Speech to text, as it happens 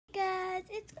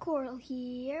it's Koral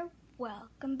here.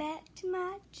 Welcome back to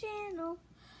my channel.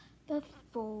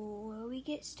 Before we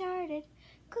get started,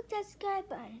 click that subscribe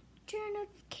button, turn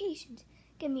notifications,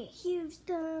 give me a huge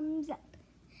thumbs up.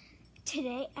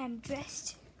 Today I'm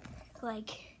dressed like,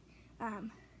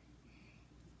 I'm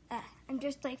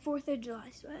dressed like 4th of July.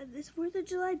 So I have this 4th of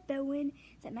July bow-in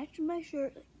that matches my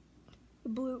shirt, like the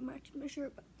blue matches my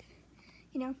shirt, but,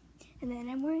 you know, and then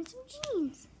I'm wearing some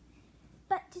jeans.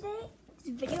 But today,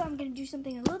 this video, I'm going to do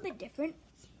something a little bit different.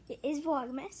 It is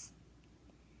Vlogmas.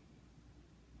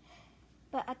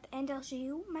 But at the end, I'll show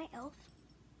you my elf.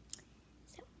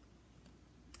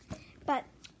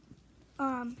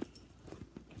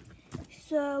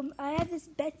 So I have this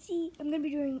Betsy. I'm going to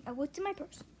be doing a what's in my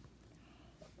purse.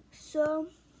 So,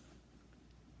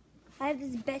 I have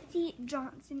this Betsy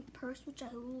Johnson purse, which I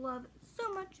love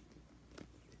so much.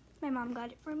 My mom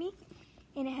got it for me.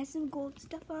 And it has some gold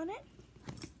stuff on it.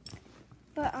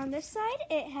 But on this side,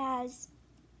 it has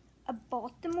a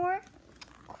Baltimore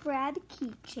crab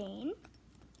keychain.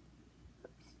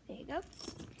 There you go.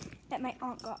 That my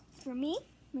aunt got for me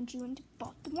when she went to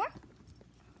Baltimore.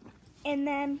 And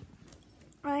then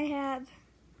I have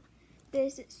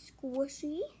this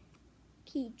squishy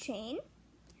keychain.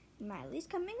 Miley's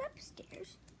coming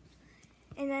upstairs.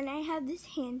 And then I have this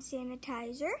hand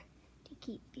sanitizer to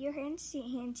keep your hands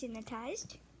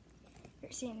sanitized. Or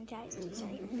sanitized,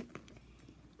 sorry.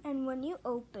 And when you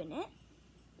open it,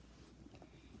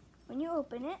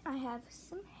 I have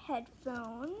some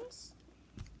headphones.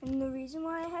 And the reason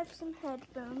why I have some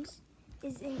headphones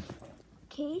is in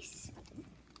case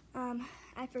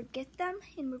I forget them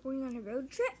and we're going on a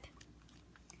road trip.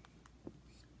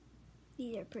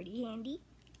 These are pretty handy.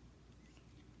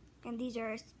 And these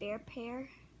are a spare pair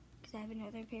because I have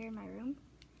another pair in my room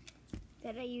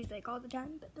that I use like all the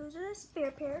time. But those are the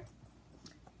spare pair.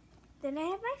 Then I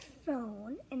have my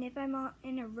phone, and if I'm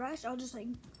in a rush, I'll just like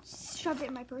shove it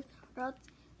in my purse. Or else,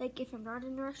 like if I'm not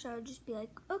in a rush, I'll just be like,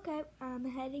 okay, I'm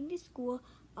heading to school.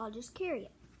 I'll just carry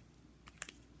it.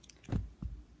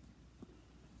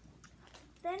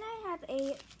 Then I have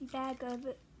a bag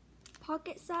of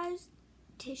pocket-sized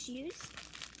tissues,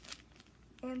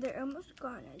 and they're almost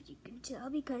gone, as you can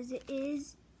tell, because it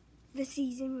is the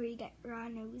season where you get raw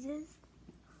noses.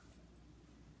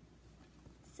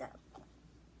 So.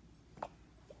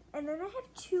 And then I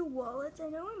have 2 wallets. I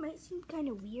know it might seem kind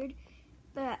of weird,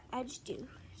 but I just do.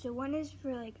 So one is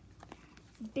for like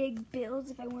big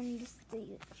bills if I wanted to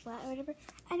stay flat or whatever.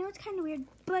 I know it's kind of weird,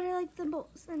 but I like them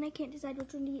both, and I can't decide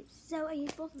which one to use, so I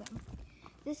use both of them.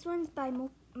 This one's by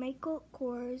Michael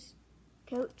Kors,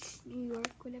 Coach, New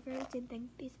York, whatever, same thing,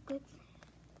 basically.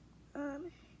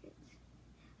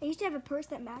 I used to have a purse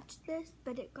that matched this,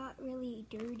 but it got really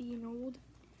dirty and old,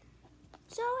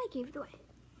 so I gave it away.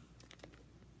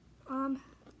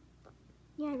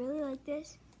 Yeah, I really like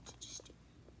this.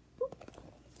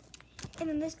 And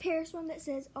then this Paris one that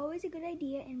says, always a good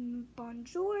idea, and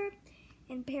bonjour,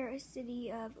 in Paris,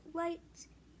 City of Lights,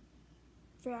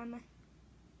 from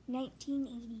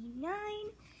 1989,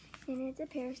 and it's a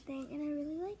Paris thing, and I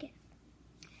really like it.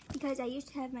 Because I used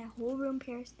to have my whole room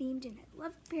Paris themed, and I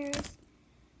love Paris.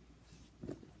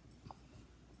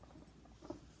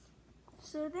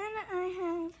 So then I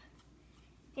have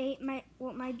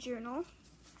my journal,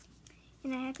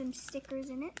 and I have some stickers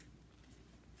in it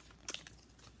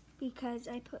because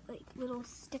I put like little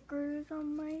stickers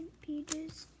on my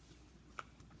pages.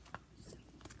 So,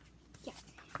 yeah,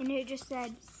 and it just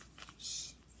said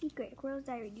shh, secret, Coral's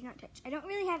diary, do not touch. I don't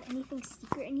really have anything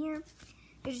secret in here.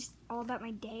 It's just all about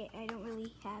my day. I don't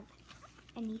really have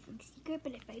anything secret,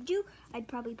 but if I do, I'd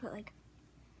probably put like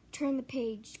turn the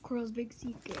page, Coral's big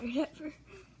secret, or whatever.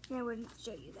 And I wouldn't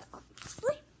show you that,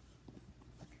 obviously.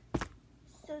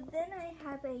 So then I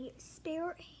have a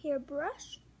spare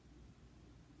hairbrush.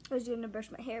 I was going to brush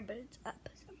my hair, but it's up.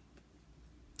 So.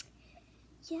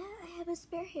 Yeah, I have a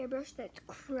spare hairbrush that's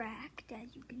cracked,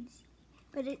 as you can see.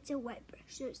 But it's a wet brush,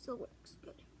 so it still works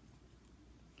good.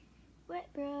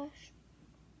 Wet brush.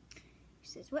 It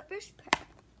says wet brush prep.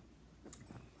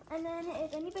 And then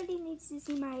if anybody needs to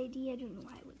see my ID, I don't know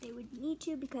why they would need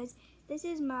to, because this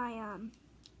is my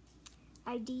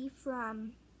ID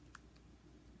from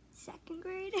 2nd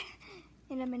grade,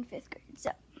 and I'm in 5th grade.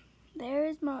 So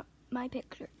there's my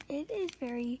picture. It is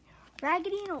very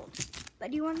raggedy and old.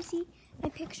 But do you want to see my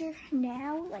picture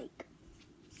now? Like,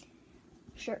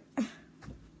 sure.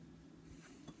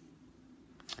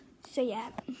 So yeah,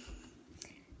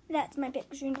 that's my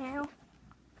picture now.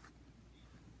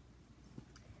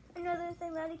 Another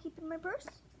thing that I keep in my purse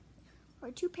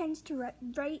are 2 pens to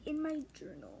write in my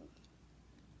journal.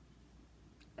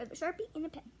 I have a Sharpie and a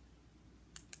pen.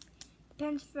 The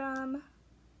pen's from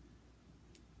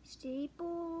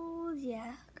Staples,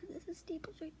 yeah, because this is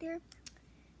Staples right there.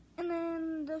 And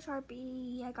then the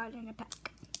Sharpie, I got in a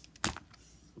pack.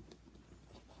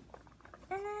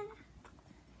 And then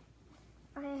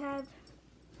I have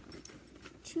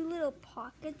 2 little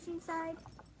pockets inside.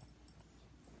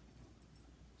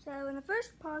 So in the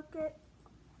first pocket,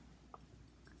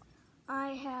 I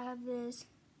have this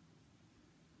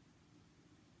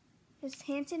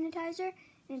hand sanitizer,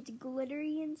 and it's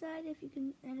glittery inside. If you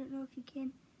can, I don't know if you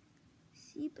can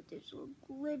see, but there's little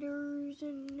glitters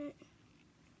in it.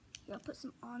 Here, I'll put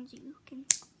some on so you can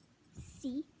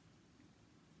see.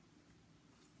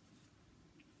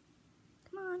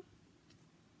 Come on.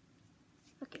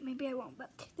 Okay, maybe I won't, but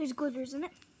there's glitters in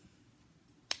it.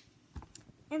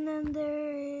 And then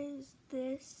there's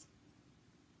this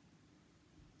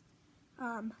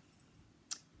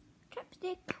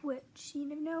chapstick, which you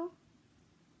never know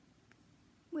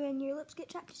when your lips get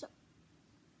chapped. So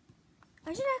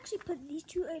I should actually put these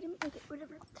 2 items. Okay,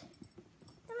 whatever. And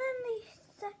then the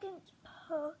second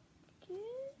pocket.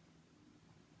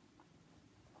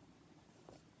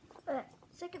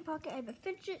 Second pocket, I have a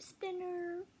fidget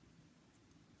spinner.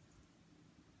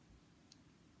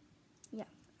 Yeah,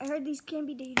 I heard these can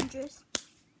be dangerous,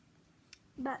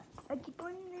 but I keep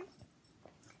one in there.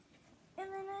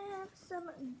 And then I have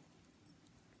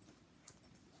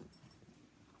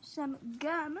some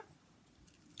gum.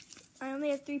 I only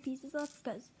have 3 pieces left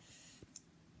because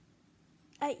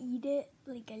I eat it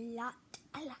like a lot.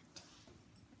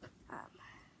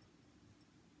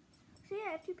 So yeah,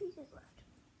 I have 2 pieces left.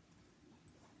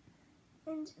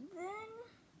 And then,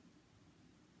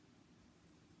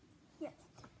 yeah.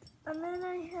 And then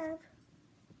I have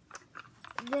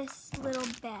this little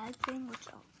bag thing, which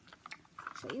I'll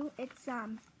show you. It's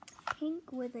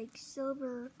pink with like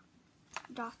silver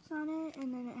dots on it,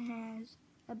 and then it has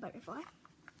a butterfly.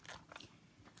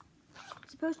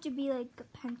 It's supposed to be like a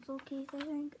pencil case, I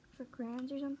think, for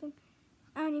crayons or something.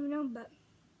 I don't even know, but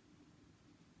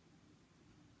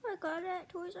I got it at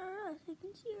Toys R Us. I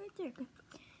can see it right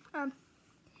there.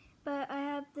 But I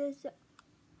have this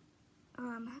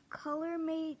Color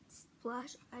Mate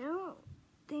splash. I don't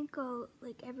think I'll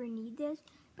like ever need this,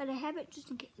 but I have it just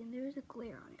in case. And there's a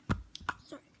glare on it.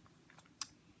 Sorry.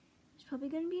 There's probably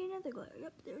gonna be another glare.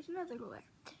 Yep, there's another glare.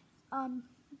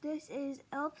 This is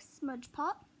Elf Smudge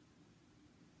Pop.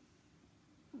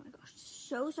 Oh my gosh,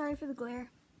 so sorry for the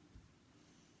glare.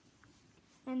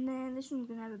 And then this one's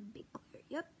gonna have a big glare.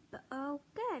 Yep, but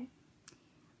okay.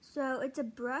 So it's a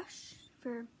brush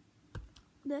for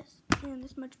this and the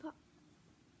Smudge Pop.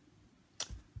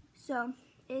 So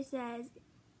it says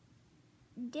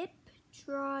dip,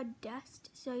 draw, dust.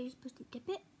 So you're supposed to dip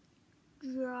it,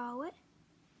 draw it,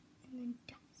 and then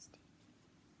dust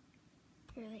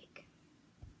it. Or like,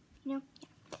 you know,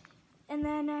 yeah. And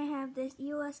then I have this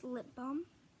EOS lip balm.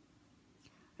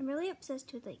 I'm really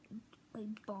obsessed with like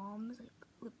balms, like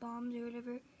lip balms or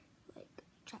whatever, like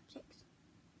chapsticks,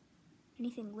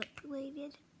 anything lip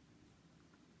related.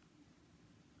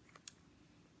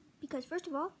 Because first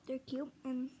of all, they're cute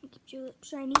and it keeps your lips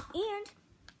shiny, and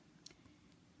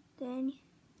then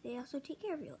they also take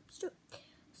care of your lips too.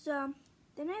 So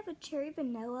then I have a cherry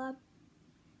vanilla.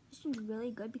 This one's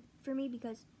really good for me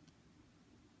because,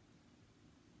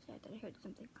 sorry, I thought I heard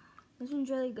something. This one's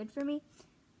really good for me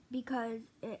because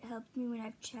it helps me when I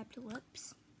have chapped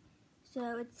lips.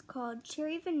 So it's called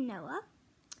Cherry Vanilla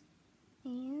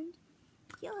and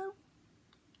yellow.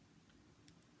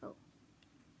 Oh,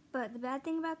 but the bad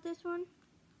thing about this one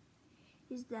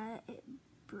is that it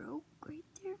broke right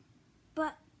there,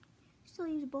 but still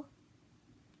usable.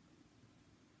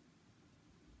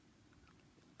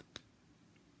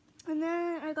 And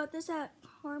then I got this at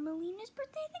Carmelina's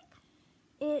birthday, I think.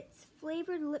 It's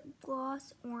flavored lip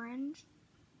gloss orange.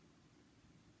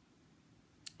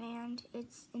 And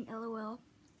it's an LOL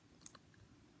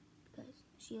because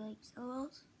she likes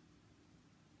LOLs.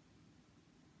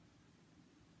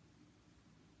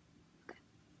 Okay.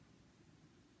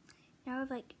 Now I have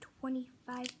like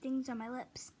 25 things on my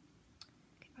lips.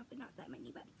 Okay, probably not that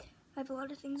many, but I have a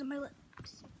lot of things on my lips.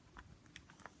 So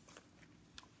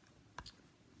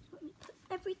let me put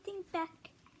everything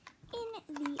back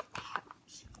in the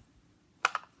pouch.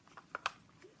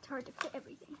 It's hard to fit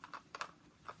everything.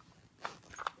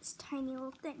 This tiny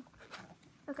little thing.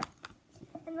 Okay.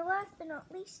 And the last but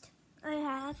not least, I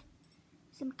have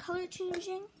some color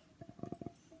changing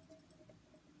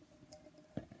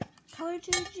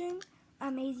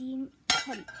amazing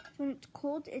putty. When it's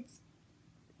cold, it's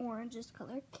orange this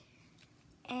color.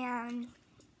 And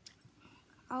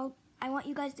I want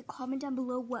you guys to comment down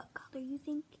below what color you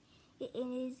think it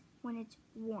is when it's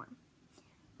warm.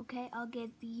 Okay, I'll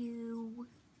give you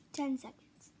 10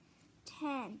 seconds.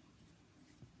 10,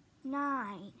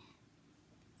 9,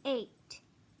 8,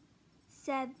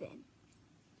 7,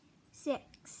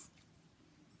 6,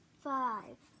 5,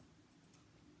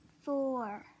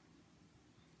 4,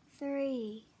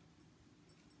 3,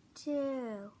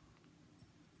 2,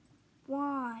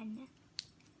 1,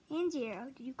 and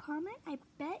 0. Did you comment? I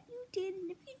bet you did,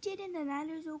 and if you didn't, then that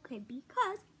is okay,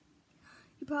 because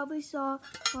you probably saw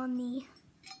on the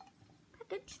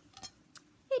package,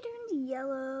 it turns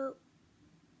yellow.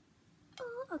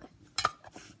 Oh, okay.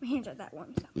 My hands are that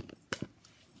warm, so.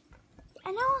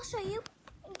 And now I'll show you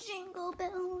jingle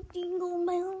bells, jingle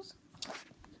bells.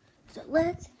 So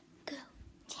let's go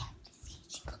down to see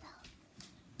jingle bells.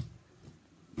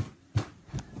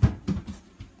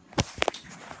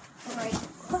 Alright,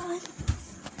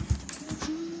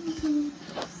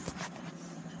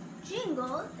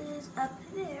 Jingle is up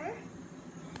there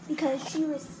because she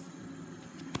was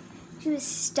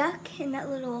stuck in that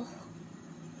little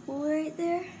hole right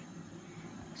there.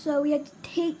 So we had to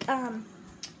take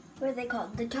what are they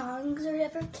called, the tongs or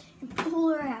whatever, and pull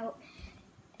her out,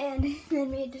 and then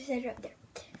we had to set her up there.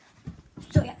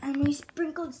 So yeah, and we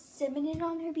sprinkled cinnamon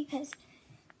on her because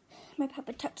my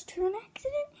papa touched her on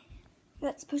accident.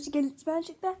 That's supposed to get its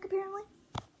magic back, apparently.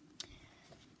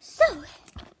 So,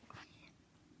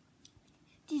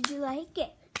 did you like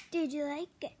it? Did you like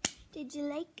it? Did you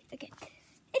like it? Okay.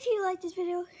 If you like this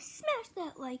video, smash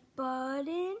that like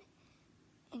button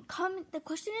and comment. The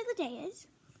question of the day is,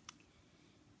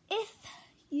 if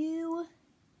you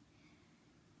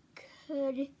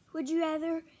could, would you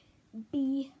rather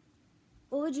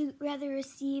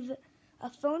receive a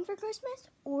phone for Christmas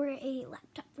or a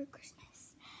laptop for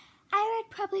Christmas? I would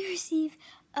probably receive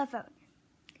a phone.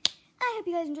 I hope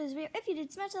you guys enjoyed this video. If you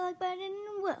did, smash that like button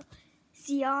and we'll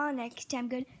see y'all next time.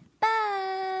 Good.